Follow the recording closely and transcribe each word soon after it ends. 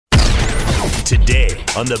Today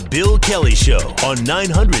on The Bill Kelly Show on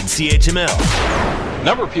 900 CHML. A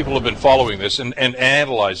number of people have been following this and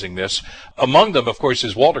analyzing this. Among them, of course,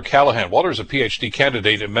 is Walter Callahan. Walter is a PhD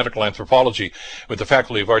candidate in medical anthropology with the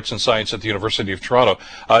Faculty of Arts and Science at the University of Toronto.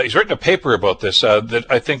 He's written a paper about this that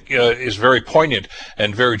I think is very poignant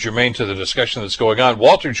and very germane to the discussion that's going on.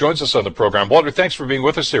 Walter joins us on the program. Walter, thanks for being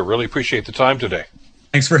with us here. Really appreciate the time today.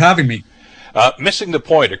 Thanks for having me. Missing the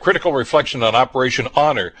Point, a critical reflection on Operation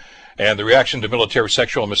Honor and the reaction to military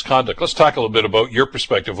sexual misconduct. Let's talk a little bit about your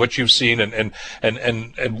perspective, what you've seen, and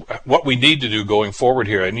what we need to do going forward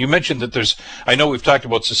here. And you mentioned that I know we've talked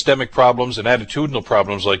about systemic problems and attitudinal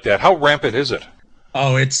problems like that. How rampant is it?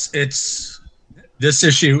 Oh, this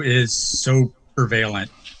issue is so prevalent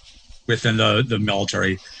within the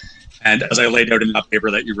military. And as I laid out in that paper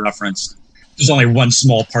that you referenced, there's only one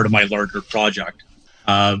small part of my larger project.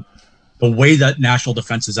 The way that national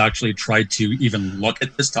defense has actually tried to even look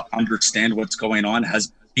at this to understand what's going on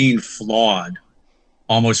has been flawed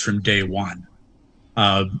almost from day one.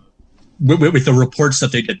 With the reports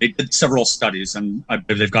that they did several studies, and I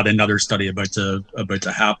believe they've got another study about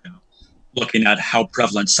to happen, looking at how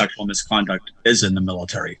prevalent sexual misconduct is in the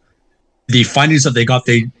military. The findings that they got,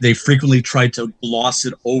 they frequently tried to gloss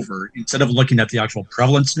it over instead of looking at the actual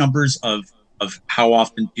prevalence numbers of how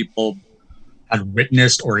often people had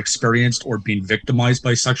witnessed or experienced or been victimized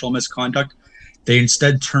by sexual misconduct. They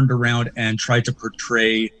instead turned around and tried to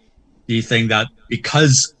portray the thing that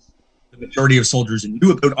because the majority of soldiers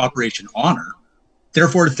knew about Operation Honor,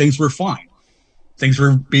 therefore things were fine. Things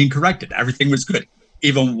were being corrected. Everything was good,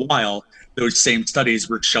 even while those same studies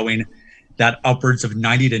were showing that upwards of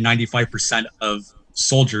 90 to 95% of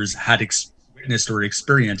soldiers had witnessed or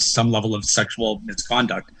experienced some level of sexual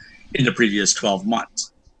misconduct in the previous 12 months.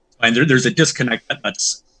 And there's a disconnect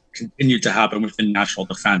that's continued to happen within national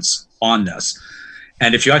defense on this.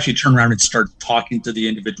 And if you actually turn around and start talking to the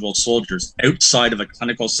individual soldiers outside of a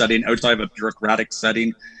clinical setting, outside of a bureaucratic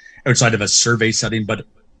setting, outside of a survey setting, but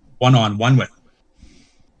one-on-one with them,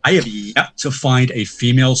 I have yet to find a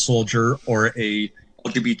female soldier or a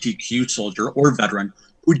LGBTQ soldier or veteran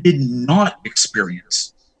who did not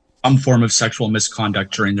experience some form of sexual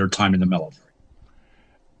misconduct during their time in the military.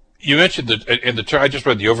 You mentioned that I just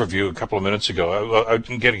read the overview a couple of minutes ago.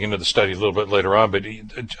 I'm getting into the study a little bit later on, but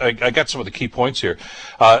I got some of the key points here.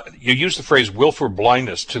 You used the phrase willful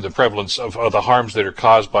blindness to the prevalence of the harms that are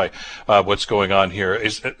caused by what's going on here,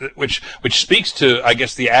 which speaks to, I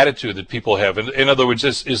guess, the attitude that people have. In other words,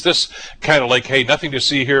 is this kind of like, hey, nothing to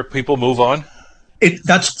see here, people move on?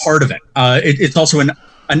 That's part of it. It's also an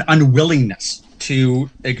unwillingness to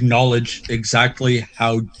acknowledge exactly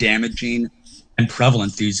how damaging and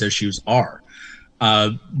prevalent these issues are.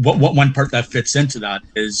 What one part that fits into that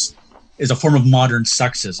is a form of modern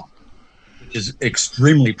sexism, which is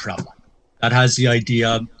extremely prevalent. That has the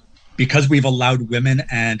idea, because we've allowed women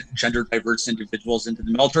and gender diverse individuals into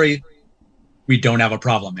the military, we don't have a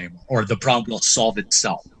problem anymore, or the problem will solve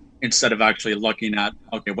itself, instead of actually looking at,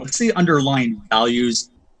 okay, what's the underlying values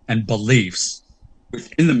and beliefs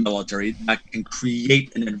within the military that can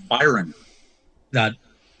create an environment that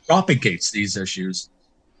propagates these issues,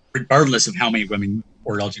 regardless of how many women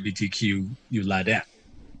or LGBTQ you let in.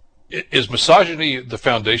 Is misogyny the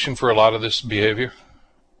foundation for a lot of this behavior?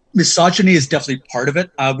 Misogyny is definitely part of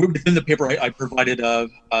it. Within the paper, I provided a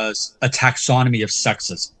taxonomy of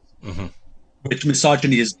sexism, which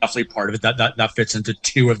misogyny is definitely part of it. That fits into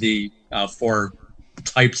two of the four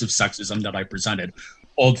types of sexism that I presented.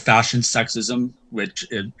 Old-fashioned sexism, which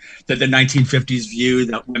the 1950s view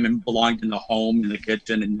that women belonged in the home, in the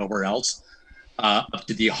kitchen, and nowhere else, up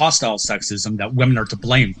to the hostile sexism that women are to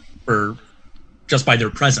blame for just by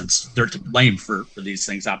their presence. They're to blame for these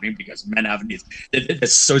things happening because men have these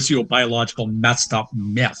this socio-biological messed up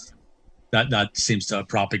myth that seems to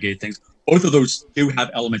propagate things. Both of those do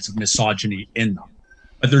have elements of misogyny in them,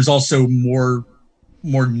 but there's also more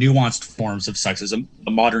nuanced forms of sexism,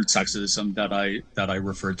 the modern sexism that I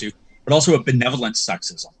referred to, but also a benevolent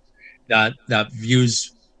sexism that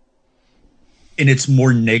views, in its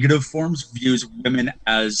more negative forms, views women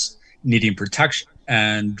as needing protection,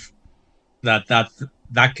 and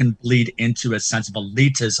that can bleed into a sense of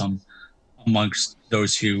elitism amongst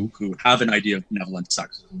those who have an idea of benevolent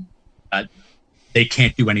sexism, that they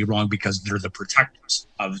can't do any wrong because they're the protectors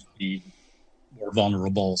of the more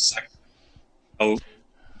vulnerable sex. So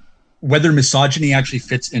whether misogyny actually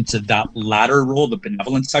fits into that latter role, the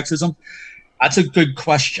benevolent sexism, that's a good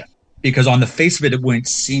question, because on the face of it, it wouldn't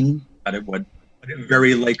seem that it would, but it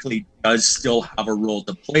very likely does still have a role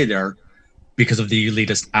to play there because of the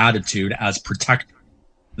elitist attitude as protector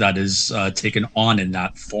that is taken on in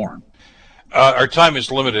that form. Our time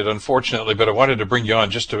is limited, unfortunately, but I wanted to bring you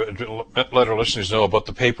on just to let our listeners know about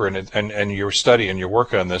the paper and your study and your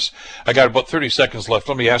work on this. I got about 30 seconds left.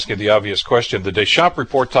 Let me ask you the obvious question. The Deschamps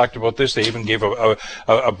report talked about this. They even gave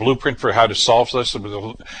a blueprint for how to solve this.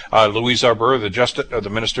 Louise Arbour, the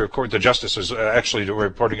Minister of Court, the Justice, is actually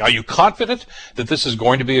reporting. Are you confident that this is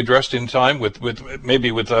going to be addressed in time with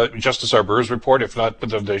Justice Arbour's report, if not with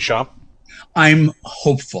the Deschamps? I'm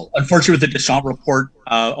hopeful. Unfortunately, with the Deschamps report,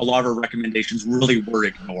 a lot of our recommendations really were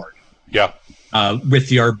ignored. Yeah. With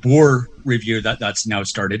the Arbour review that's now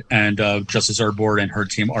started, and Justice Arbour and her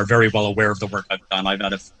team are very well aware of the work I've done.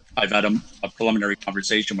 I've had a preliminary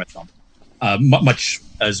conversation with them, much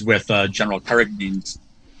as with General Carrigan's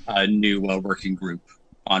new working group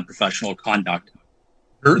on professional conduct.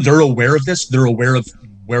 They're aware of this. They're aware of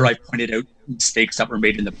where I pointed out mistakes that were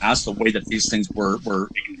made in the past, the way that these things were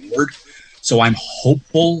ignored. So I'm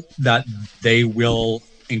hopeful that they will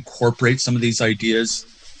incorporate some of these ideas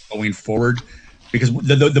going forward, because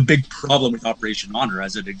the big problem with Operation Honor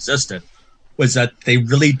as it existed was that they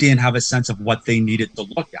really didn't have a sense of what they needed to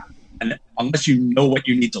look at. And unless you know what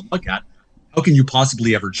you need to look at, how can you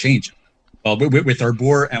possibly ever change it? Well, with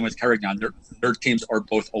Arbour and with Carrigan, their teams are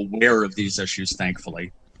both aware of these issues,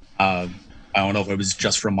 thankfully. I don't know if it was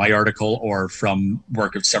just from my article or from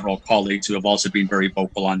work of several colleagues who have also been very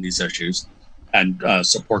vocal on these issues, and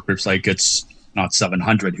support groups like It's Not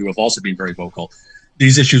 700 who have also been very vocal.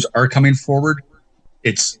 These issues are coming forward.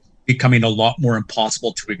 It's becoming a lot more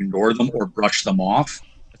impossible to ignore them or brush them off,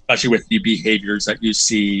 especially with the behaviors that you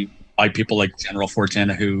see by people like General Fortin,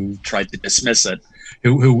 who tried to dismiss it,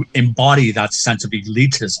 who embody that sense of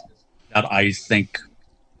elitism that I think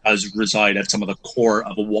does reside at some of the core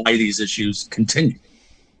of why these issues continue.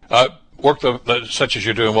 Work such as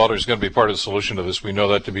you're doing, Walter, is going to be part of the solution to this. We know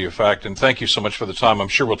that to be a fact. And thank you so much for the time. I'm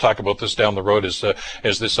sure we'll talk about this down the road as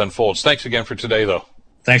this unfolds. Thanks again for today, though.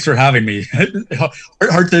 Thanks for having me.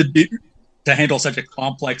 Hard to handle such a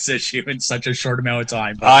complex issue in such a short amount of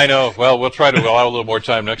time. But I know. Well, we'll try to allow a little more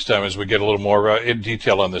time next time as we get a little more in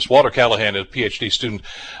detail on this. Walter Callahan is a PhD student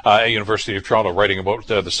at University of Toronto, writing about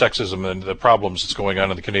the sexism and the problems that's going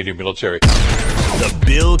on in the Canadian military. The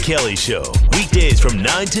Bill Kelly Show, weekdays from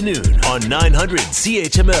 9 to noon on 900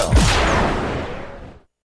 CHML.